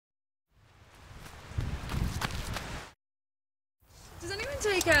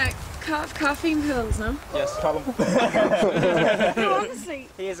take caffeine pills, no? Yes, Colin. No, honestly.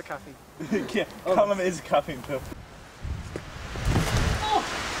 He is a caffeine. Yeah, Colin is a caffeine pill.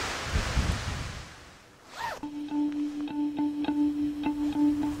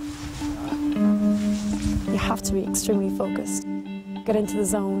 You have to be extremely focused. Get into the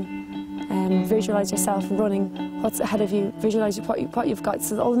zone, visualise yourself running, what's ahead of you, visualise what you've got.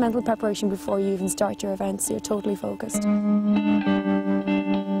 So all the mental preparation before you even start your event, so you're totally focused.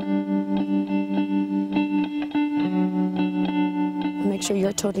 Make sure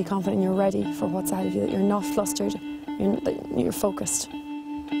you're totally confident, you're ready for what's ahead of you, that you're not flustered, you're focused.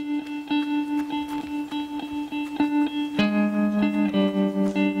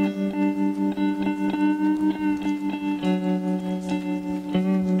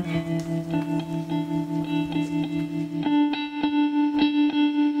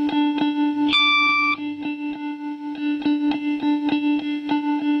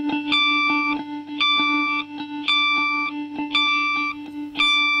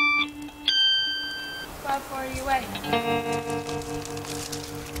 How far are you away?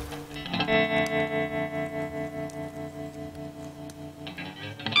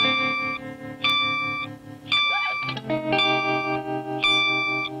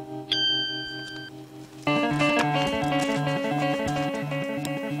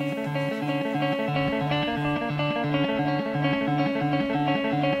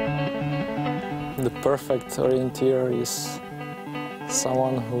 The perfect orienteer is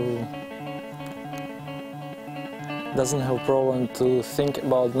someone who doesn't have a problem to think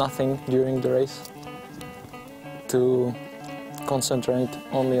about nothing during the race, to concentrate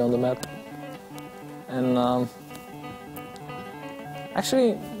only on the map, and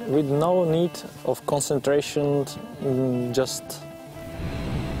actually with no need of concentration, just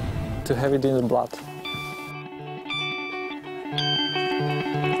to have it in the blood.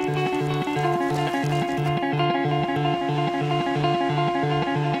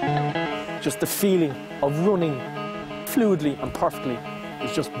 Just the feeling of running fluidly and perfectly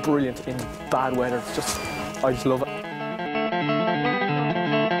is just brilliant in bad weather. It's just, I just love it.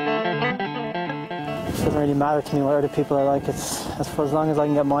 It doesn't really matter to me what other people are like. It's as long as I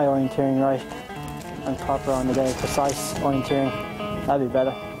can get my orienteering right and proper on the day, precise orienteering, that'd be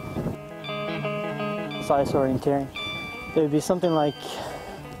better. Precise orienteering. It would be something like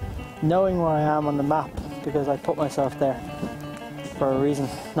knowing where I am on the map because I put myself there for a reason,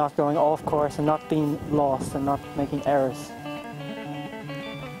 not going off course and not being lost and not making errors.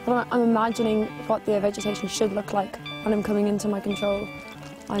 I'm imagining what the vegetation should look like when I'm coming into my control.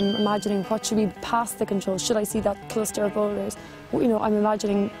 I'm imagining what should be past the control. Should I see that cluster of boulders? You know, I'm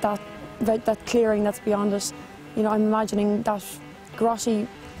imagining that clearing that's beyond it. You know, I'm imagining that grotty,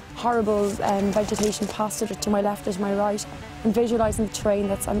 horrible vegetation past it, or to my left or to my right, and visualising the terrain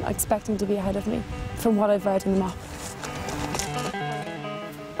that I'm expecting to be ahead of me from what I've read in the map.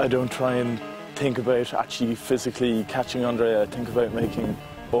 I don't try and think about actually physically catching Andre. I think about making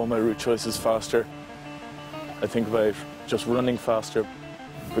all my route choices faster. I think about just running faster,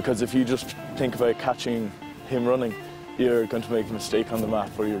 because if you just think about catching him running, you're going to make a mistake on the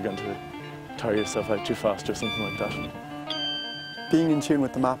map, or you're going to tire yourself out too fast or something like that. Being in tune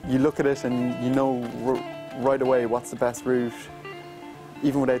with the map, you look at it and you know right away what's the best route.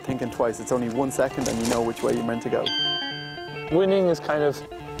 Even without thinking twice, it's only 1 second and you know which way you're meant to go. Winning is kind of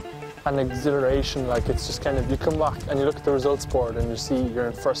an exhilaration, like it's just kind of, you come back and you look at the results board and you see you're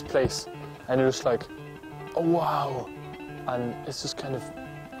in first place and you're just like, oh wow, and it's just kind of,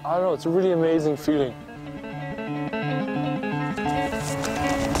 I don't know, it's a really amazing feeling.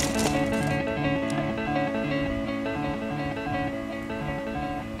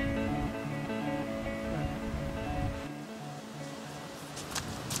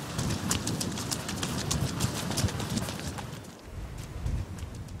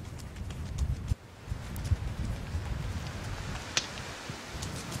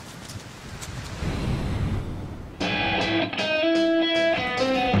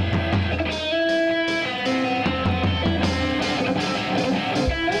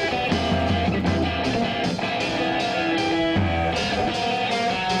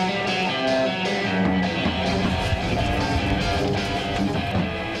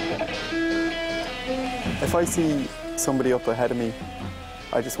 If I see somebody up ahead of me,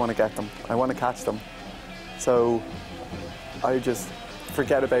 I just want to get them. I want to catch them. So I just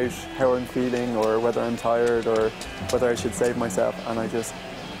forget about how I'm feeling or whether I'm tired or whether I should save myself, and I just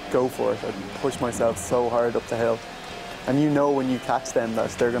go for it. I push myself so hard up the hill. And you know when you catch them that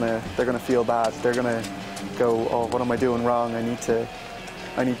they're gonna feel bad. They're gonna go, oh, what am I doing wrong? I need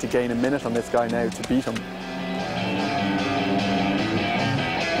to gain a minute on this guy now to beat him.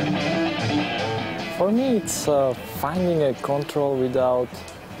 For me, it's finding a control without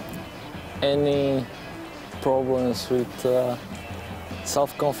any problems with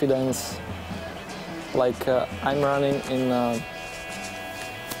self-confidence. Like I'm running in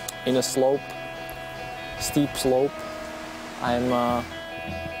a slope, steep slope. I'm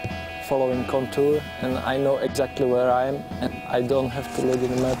following contour, and I know exactly where I am, and I don't have to look at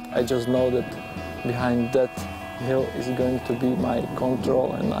the map. I just know that behind that hill is going to be my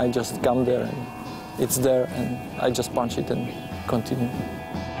control, and I just come there and it's there, and I just punch it and continue.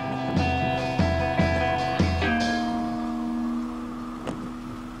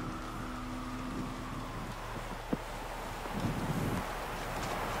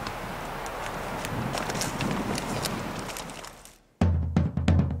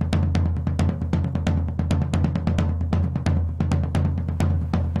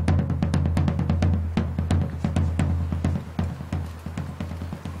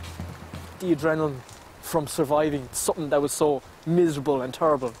 The adrenaline from surviving something that was so miserable and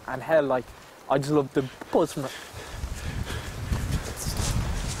terrible and hell, like, I just love the buzz from it.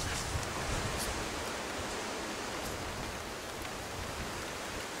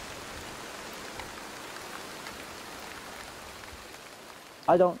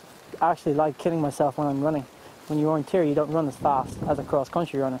 I don't actually like killing myself when I'm running. When you orienteer, you don't run as fast as a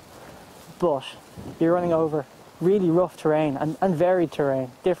cross-country runner, but you're running over really rough terrain and varied terrain,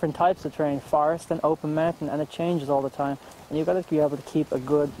 different types of terrain, forest and open mountain, and it changes all the time. And you've got to be able to keep a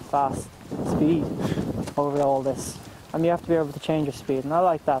good, fast speed over all this. And you have to be able to change your speed. And I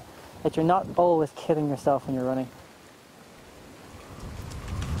like that you're not always killing yourself when you're running.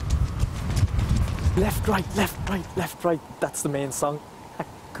 Left, right, left, right, left, right. That's the main song. That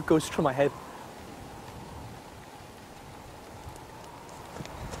goes through my head.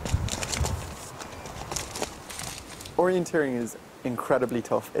 Orienteering is incredibly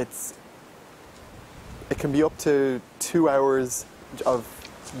tough. It can be up to 2 hours of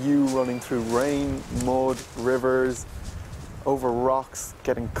you running through rain, mud, rivers, over rocks,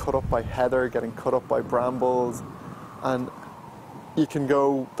 getting cut up by heather, getting cut up by brambles, and you can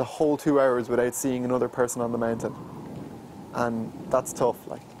go the whole 2 hours without seeing another person on the mountain. And that's tough.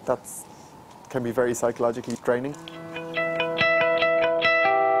 Like, that's can be very psychologically draining.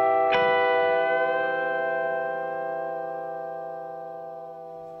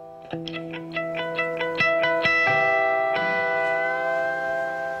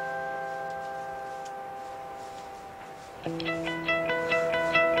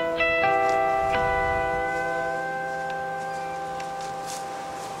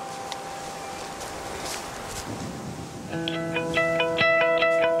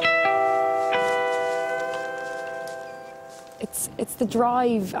 It's the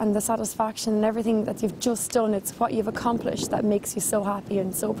drive and the satisfaction and everything that you've just done. It's what you've accomplished that makes you so happy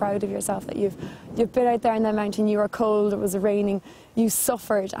and so proud of yourself, that you've been out there in that mountain, you were cold, it was raining, you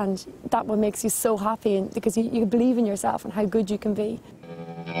suffered, and that what makes you so happy, and because you believe in yourself and how good you can be.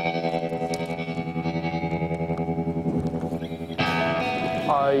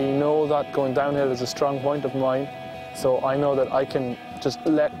 I know that going downhill is a strong point of mine, so I know that I can just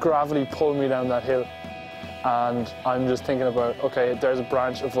let gravity pull me down that hill. And I'm just thinking about, okay, there's a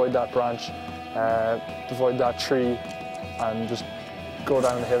branch, avoid that branch, avoid that tree, and just go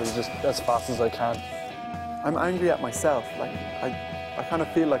down the hill just as fast as I can. I'm angry at myself. Like, I kind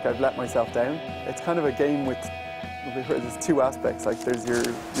of feel like I've let myself down. It's kind of a game with there's two aspects. Like, there's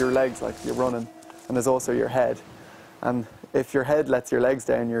your legs, like you're running, and there's also your head. And if your head lets your legs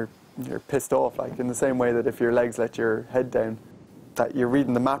down, you're pissed off. Like, in the same way that if your legs let your head down, that you're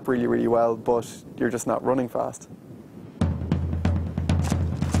reading the map really, really well, but you're just not running fast.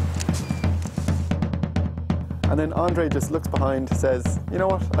 And then Andre just looks behind, says, you know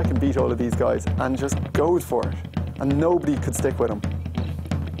what, I can beat all of these guys, and just goes for it. And nobody could stick with him.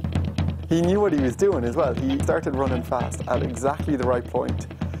 He knew what he was doing as well. He started running fast at exactly the right point.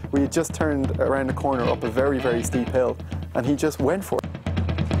 We had just turned around a corner up a very, very steep hill, and he just went for it.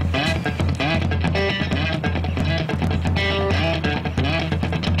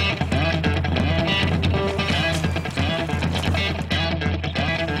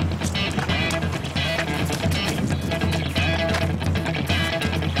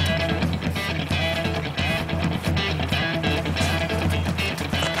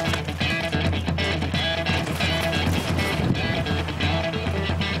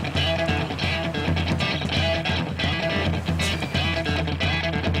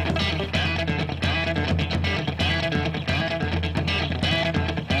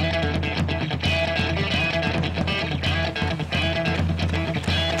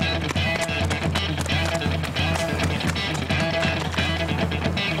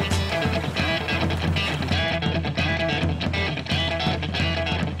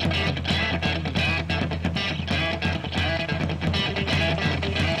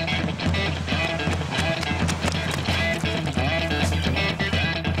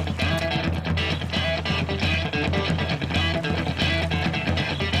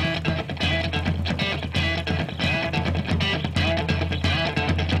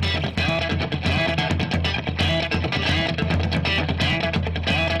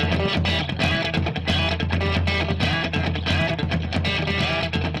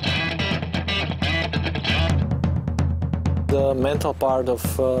 the mental part of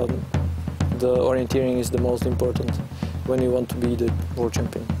the orienteering is the most important when you want to be the world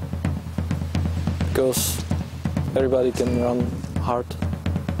champion. Because everybody can run hard,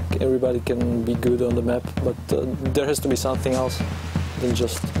 everybody can be good on the map, but there has to be something else than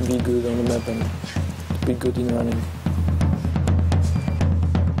just be good on the map and be good in running.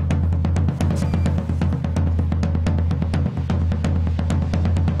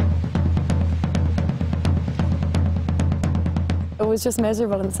 It was just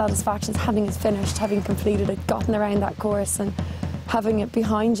miserable, and the satisfaction of having it finished, having completed it, gotten around that course and having it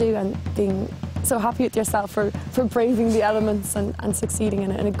behind you and being so happy with yourself for braving the elements and succeeding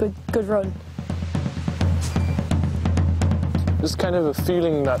in a good run. Just kind of a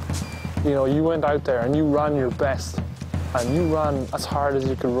feeling that, you know, you went out there and you ran your best and you ran as hard as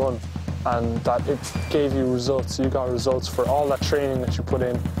you could run, and that it gave you results. You got results for all that training that you put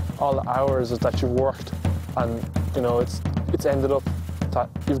in, all the hours that you worked, and you know, it's ended up that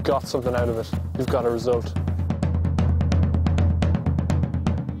you've got something out of it. You've got a result.